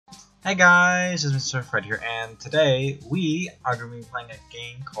Hey guys, it's Mr. Fred here, and today we are going to be playing a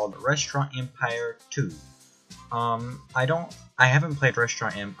game called Resturant Empire 2. I haven't played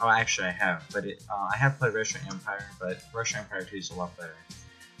Resturant Empire. Oh, actually I have, but I have played Resturant Empire, but Resturant Empire 2 is a lot better.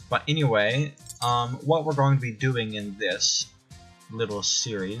 But anyway, what we're going to be doing in this little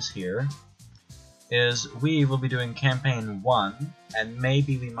series here is we will be doing Campaign 1, and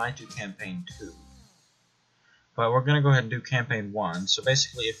maybe we might do Campaign 2. But we're going to go ahead and do Campaign 1. So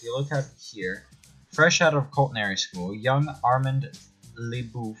basically, if you look at here, fresh out of culinary school, young Armand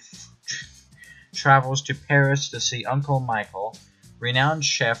Leboeuf travels to Paris to see Uncle Michael, renowned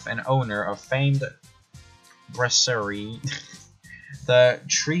chef and owner of famed brasserie, the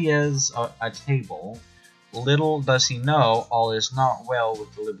Trias a Table. Little does he know, all is not well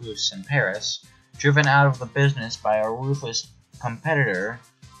with the Leboeufs in Paris. Driven out of the business by a ruthless competitor,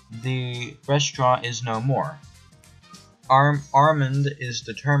 the restaurant is no more. Armand is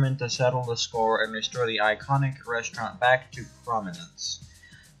determined to settle the score and restore the iconic restaurant back to prominence.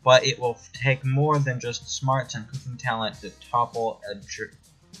 But it will take more than just smarts and cooking talent to topple a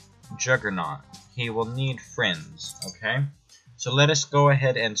juggernaut. He will need friends, okay? So let us go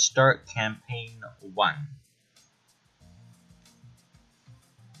ahead and start Campaign 1.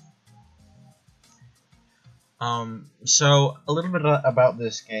 So a little bit about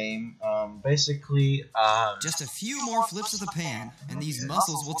this game. Basically, just a few more flips of the pan, and these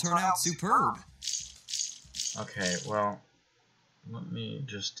muscles will turn out superb. Okay, well,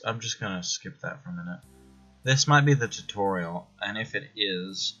 I'm just gonna skip that for a minute. This might be the tutorial, and if it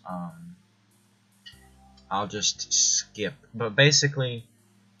is, I'll just skip. But basically,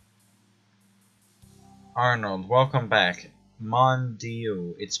 Arnold, welcome back. Mon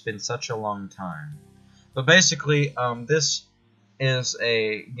Dieu, it's been such a long time. But basically, this is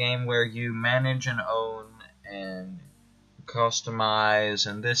a game where you manage and own and customize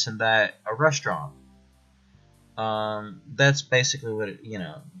and this and that a restaurant. That's basically what it,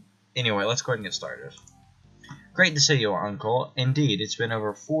 Anyway, let's go ahead and get started. Great to see you, Uncle. Indeed, it's been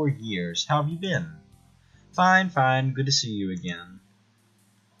over 4 years. How have you been? Fine, fine. Good to see you again.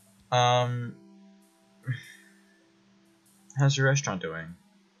 How's your restaurant doing?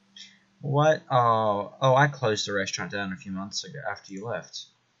 What? Oh, I closed the restaurant down a few months ago after you left.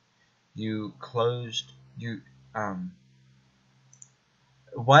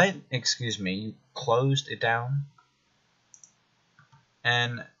 What? Excuse me, you closed it down?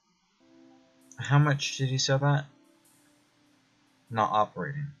 And how much did you sell that? Not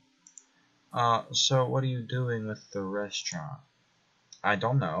operating. So what are you doing with the restaurant? I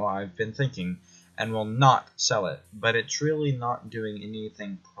don't know, I've been thinking, and will not sell it, but it's really not doing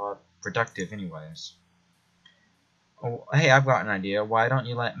anything productive anyways. Oh, hey, I've got an idea. Why don't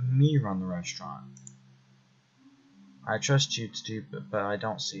you let me run the restaurant? I trust you to do, but I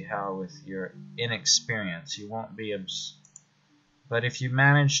don't see how with your inexperience you won't be But if you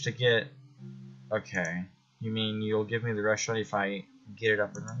manage to get... Okay, you mean you'll give me the restaurant if I get it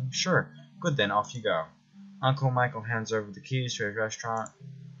up and running? Sure, good then, off you go. Uncle Michael hands over the keys to his restaurant,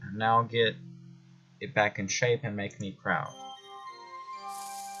 and now get it back in shape and make me proud.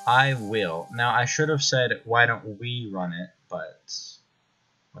 I will. Now, I should have said, why don't we run it, but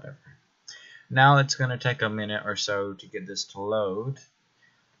whatever. Now it's going to take a minute or so to get this to load.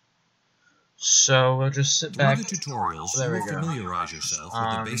 So we'll just sit back. Through the tutorials, you will familiarize yourself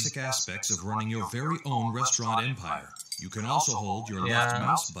with the basic aspects of running your very own restaurant empire. You can also hold your left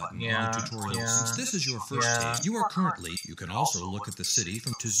mouse button on the tutorial. Since this is your first take, you can also look at the city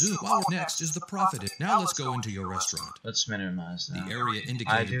from to zoom. While next is the profit. Now let's go into your restaurant. Let's minimize that. The area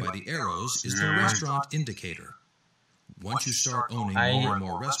indicated by the arrows is the restaurant indicator. Once you start owning more and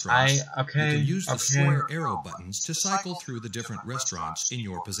more restaurants, you can use the square arrow buttons to cycle through the different restaurants in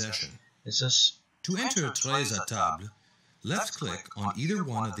your possession. To enter Tres à Table, left-click on either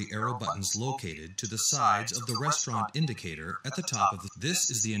one of the arrow buttons located to the sides of the restaurant indicator at the top of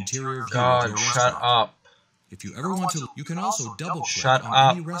This is the interior view of your restaurant. Shut up. If you ever want to, you can also double-click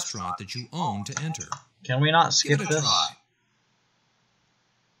on any restaurant that you own to enter. Can we not skip Give it a try.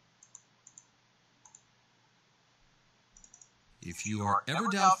 If you are ever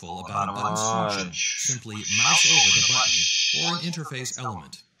doubtful about a button's function, simply mouse over the button or an interface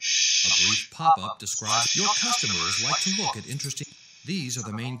element. A brief pop-up describes your customers like to look at interesting... These are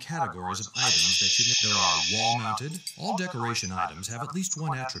the main categories of items that you make. There are wall-mounted. All decoration items have at least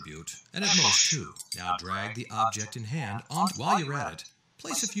one attribute, and at most two. Now drag the object in hand on. While you're at it,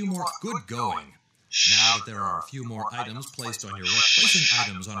 place a few more... Good going. Now that there are a few more items placed on your placing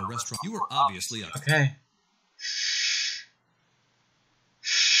items on a restaurant, you are obviously a... Okay.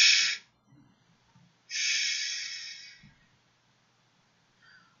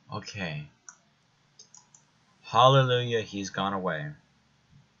 Okay. Hallelujah, he's gone away.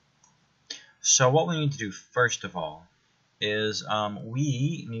 So what we need to do first of all is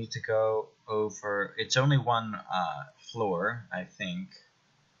we need to go over, it's only one floor, I think.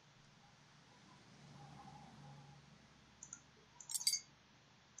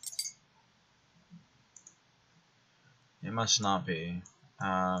 It must not be.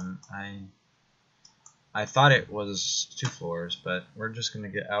 I thought it was 2 floors, but we're just gonna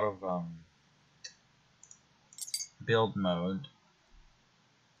get out of build mode.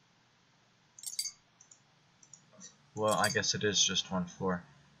 Well, I guess it is just 1 floor.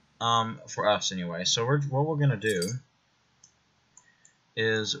 For us anyway. So what we're gonna do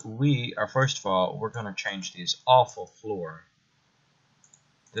is first of all, we're gonna change these awful floor.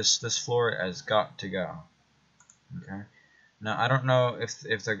 This floor has got to go. Okay. Now I don't know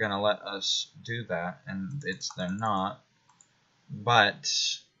if they're gonna let us do that, and they're not, but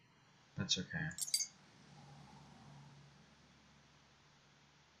that's okay.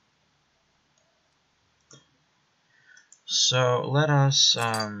 So let us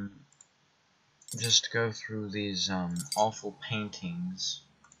just go through these awful paintings.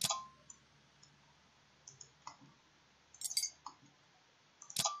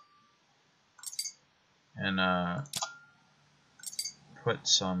 And put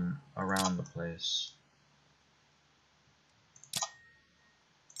some around the place.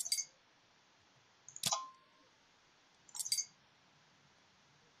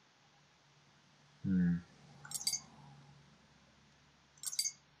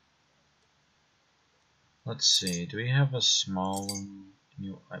 Let's see, do we have a small one?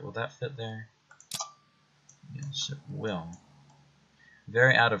 Will that fit there? Yes, it will.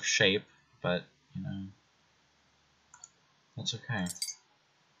 Very out of shape, but, you know, that's okay.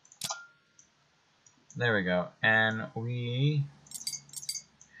 There we go. And we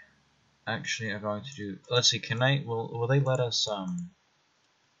actually are going to do, let's see, will they let us,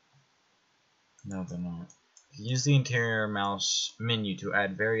 no, they're not. Use the interior mouse menu to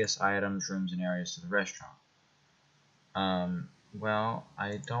add various items, rooms, and areas to the restaurant. Well,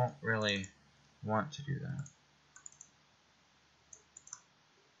 I don't really want to do that.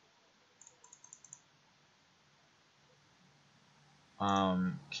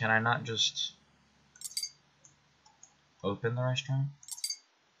 Can I not just open the restaurant?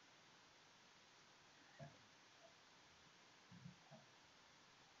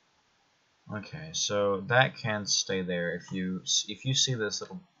 Okay, so that can stay there. If you see this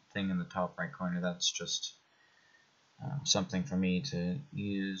little thing in the top right corner, that's just something for me to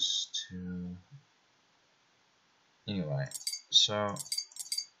use to. Anyway, so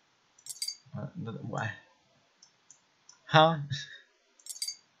what? Huh?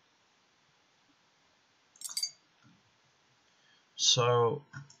 So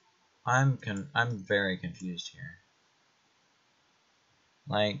I'm very confused here.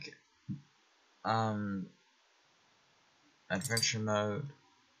 Like, adventure mode,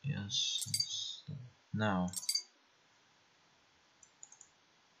 yes, no,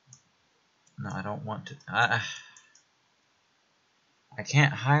 I don't want to. I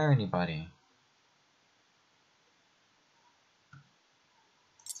can't hire anybody.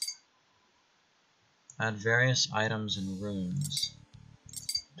 Add various items and rooms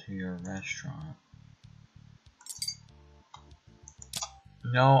to your restaurant.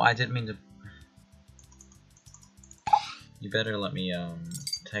 No, I didn't mean to. You better let me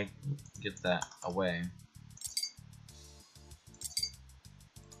get that away.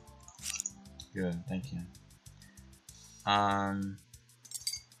 Good, thank you. How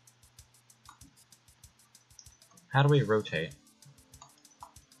do we rotate?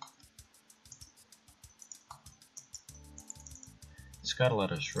 It's gotta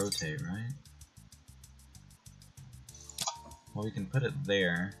let us rotate, right? Well, we can put it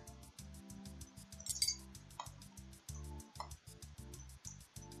there.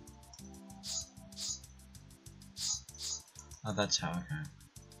 Oh, that's how, okay.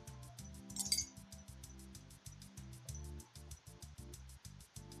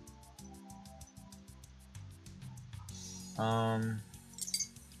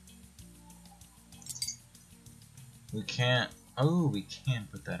 We can't, oh, we can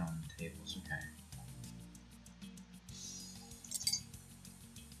put that on the tables, okay.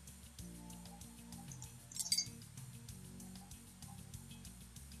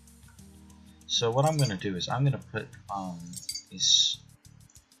 So what I'm gonna do is I'm gonna put,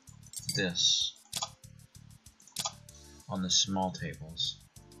 this on the small tables.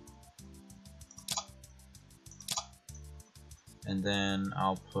 And then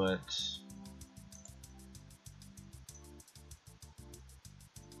I'll put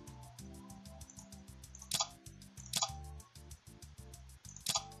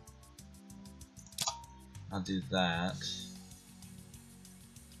I'll do that.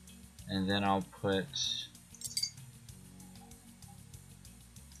 And then I'll put...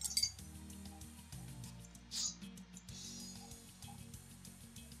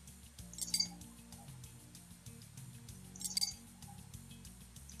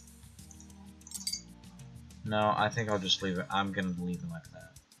 No, I think I'll just leave it. I'm gonna leave it like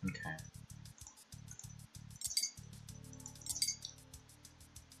that. Okay.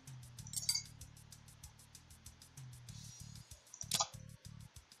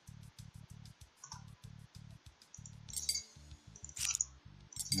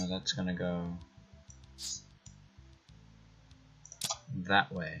 No, that's gonna go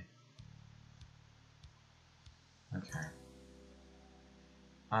that way. Okay.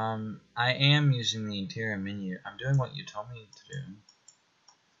 I am using the interior menu. I'm doing what you told me to do.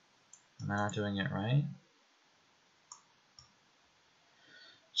 Am I not doing it right?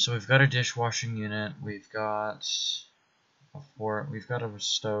 So we've got a dishwashing unit. We've got a fork. We've got a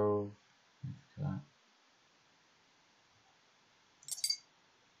stove. We've got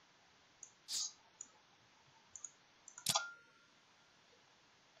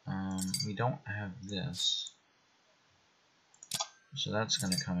we don't have this, so that's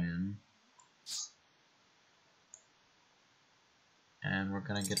gonna come in, and we're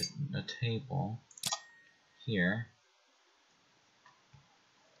gonna get a table here,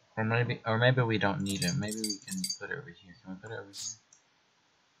 or maybe we don't need it. Maybe we can put it over here. Can we put it over here?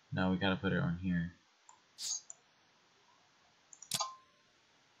 No, we gotta put it on here,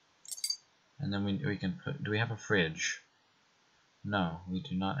 and then we can put. Do we have a fridge? No, we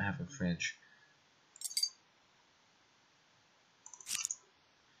do not have a fridge.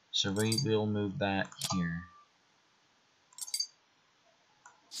 So we will move that here.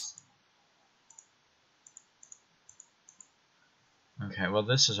 Okay, well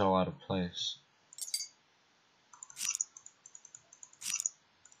this is all out of place.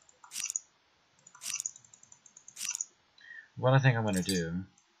 What I think I'm gonna do.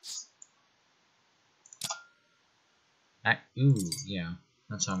 Ooh, yeah,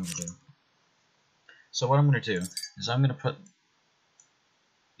 that's what I'm gonna do. So what I'm gonna do is I'm gonna put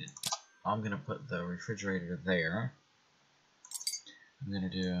the refrigerator there. I'm gonna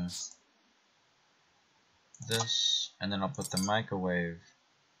do this, and then I'll put the microwave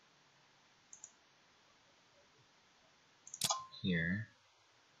here.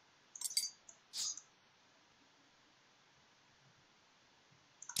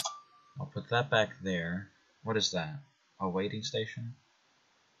 I'll put that back there. What is that? A waiting station?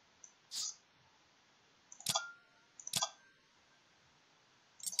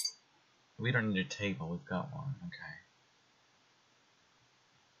 We don't need a table, we've got one. Okay.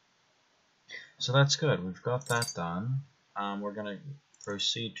 So that's good, we've got that done. We're gonna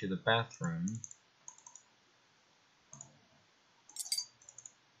proceed to the bathroom.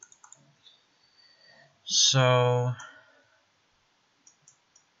 So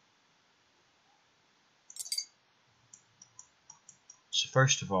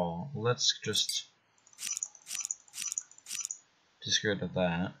first of all, let's just get rid of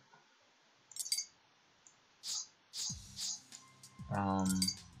that.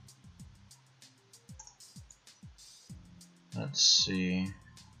 Let's see.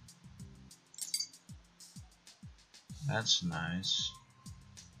 That's nice.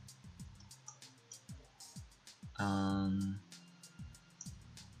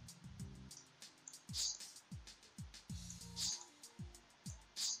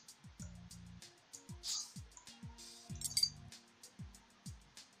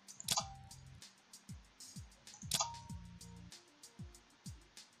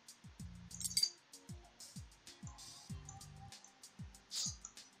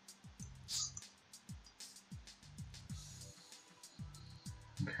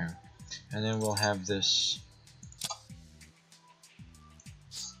 Okay, and then we'll have this.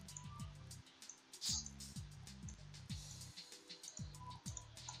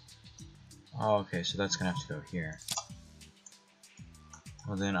 Oh, okay, so that's gonna have to go here.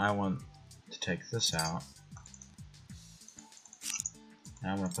 Well, then I want to take this out.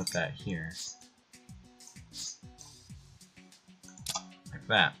 And I'm gonna put that here. Like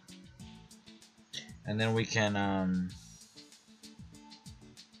that. And then we can,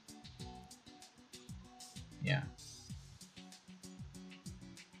 yeah.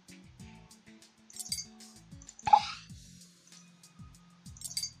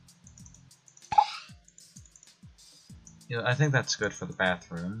 Yeah, I think that's good for the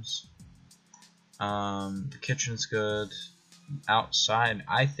bathrooms. The kitchen's good. Outside,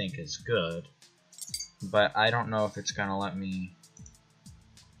 I think is good, but I don't know if it's gonna let me.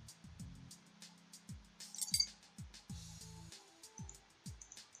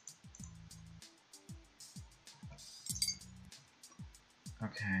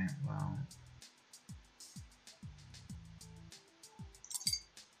 Okay, well.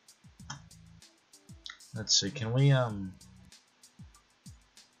 Let's see, can we,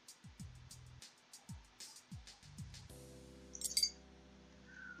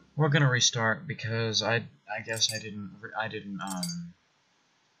 we're gonna restart because I guess I didn't,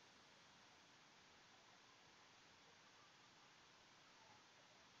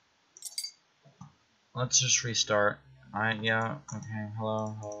 let's just restart. Yeah, okay,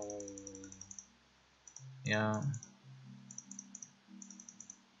 hello, yeah.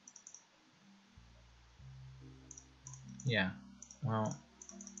 Yeah, well.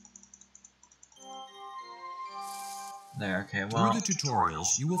 There, okay, well. Through the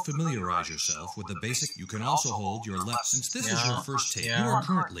tutorials, you will familiarize yourself with the basic. You can also hold your left. Since this is your first take, you are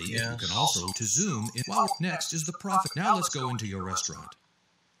currently. You can also to zoom in. Well, next is the profit. Now let's go into your restaurant.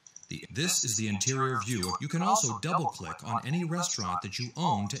 This is the interior view. You can also double-click on any restaurant that you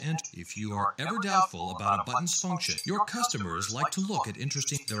own to enter. If you are ever doubtful about a button's function, your customers like to look at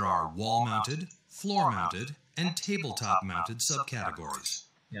interesting. There are wall-mounted, floor-mounted, and tabletop-mounted subcategories.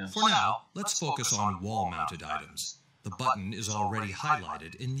 Yes. For now, let's focus on wall-mounted items. The button is already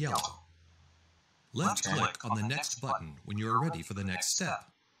highlighted in yellow. Left-click on the next button when you are ready for the next step.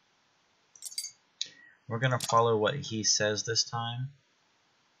 We're gonna follow what he says this time.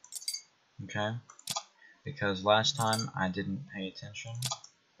 Okay, because last time I didn't pay attention,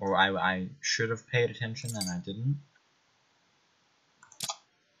 or I should have paid attention and I didn't.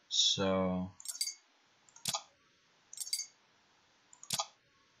 So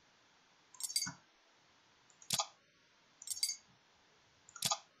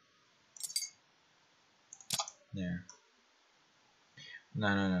there.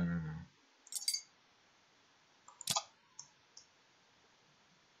 No.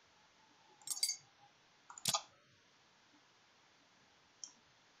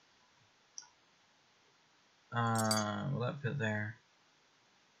 Will that fit there?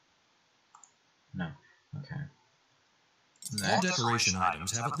 No. Okay. All decoration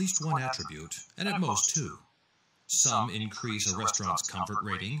items have at least one attribute, and at most two. Some increase a restaurant's comfort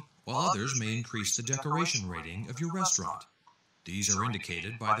rating, while others may increase the decoration rating of your restaurant. These are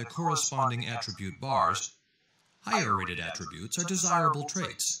indicated by the corresponding attribute bars. Higher rated attributes are desirable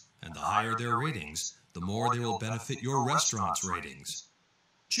traits, and the higher their ratings, the more they will benefit your restaurant's ratings.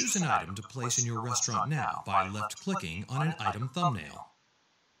 Choose an item to place in your restaurant now by left-clicking on an item thumbnail.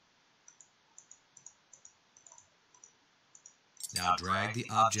 Now drag the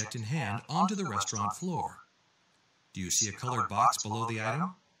object in hand onto the restaurant floor. Do you see a colored box below the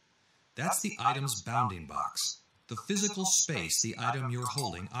item? That's the item's bounding box, the physical space the item you're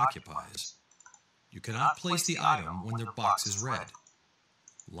holding occupies. You cannot place the item when the box is red.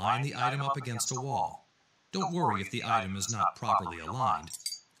 Line the item up against a wall. Don't worry if the item is not properly aligned.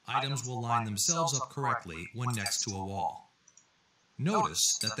 Items will line themselves up correctly when next to a wall.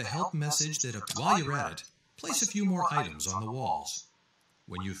 Notice that the help message that while you're at it, place a few more items on the walls.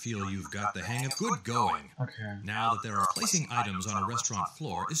 When you feel you've got the hang of good going. Okay. Now that there are placing items on a restaurant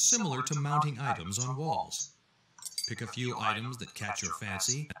floor is similar to mounting items on walls. Pick a few items that catch your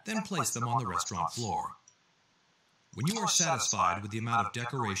fancy, then place them on the restaurant floor. When you are satisfied with the amount of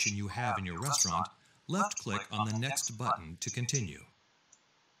decoration you have in your restaurant, left-click on the next button to continue.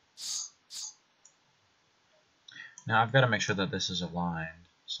 Now I've got to make sure that this is aligned.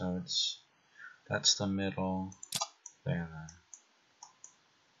 So that's the middle. There.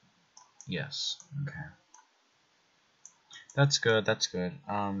 Yes. Okay. That's good. That's good.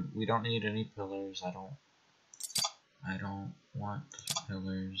 We don't need any pillars. I don't want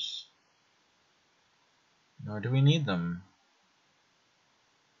pillars. Nor do we need them.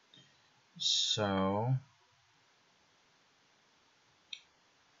 So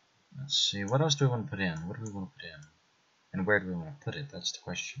let's see. What else do we want to put in? What do we want to put in? And where do we want to put it? That's the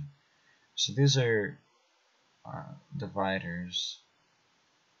question. So these are dividers.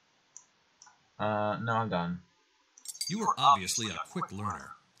 No, I'm done. You are obviously a quick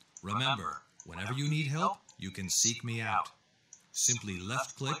learner. Remember, whenever you need help, you can seek me out. Simply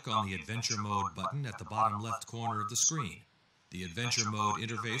left-click on the Adventure Mode button at the bottom left corner of the screen. The Adventure Mode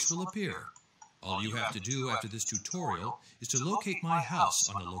interface will appear. All you have to do after this tutorial is to locate my house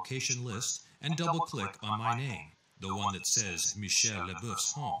on the location list and double-click on my name, the one that says Michel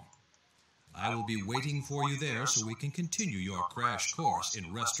Leboeuf's home. I will be waiting for you there so we can continue your crash course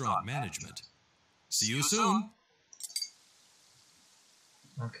in restaurant management. See you soon!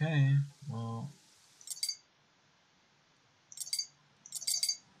 Okay, well...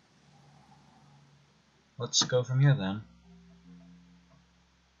 let's go from here then.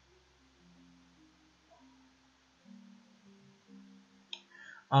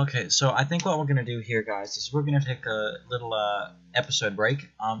 Okay, so I think what we're gonna do here, guys, is we're gonna take a little episode break.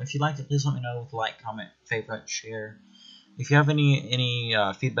 If you liked it, please let me know with like, comment, favorite, share. If you have any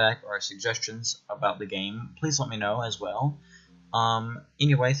feedback or suggestions about the game, please let me know as well.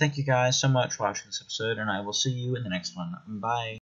 Anyway, thank you guys so much for watching this episode, and I will see you in the next one. Bye.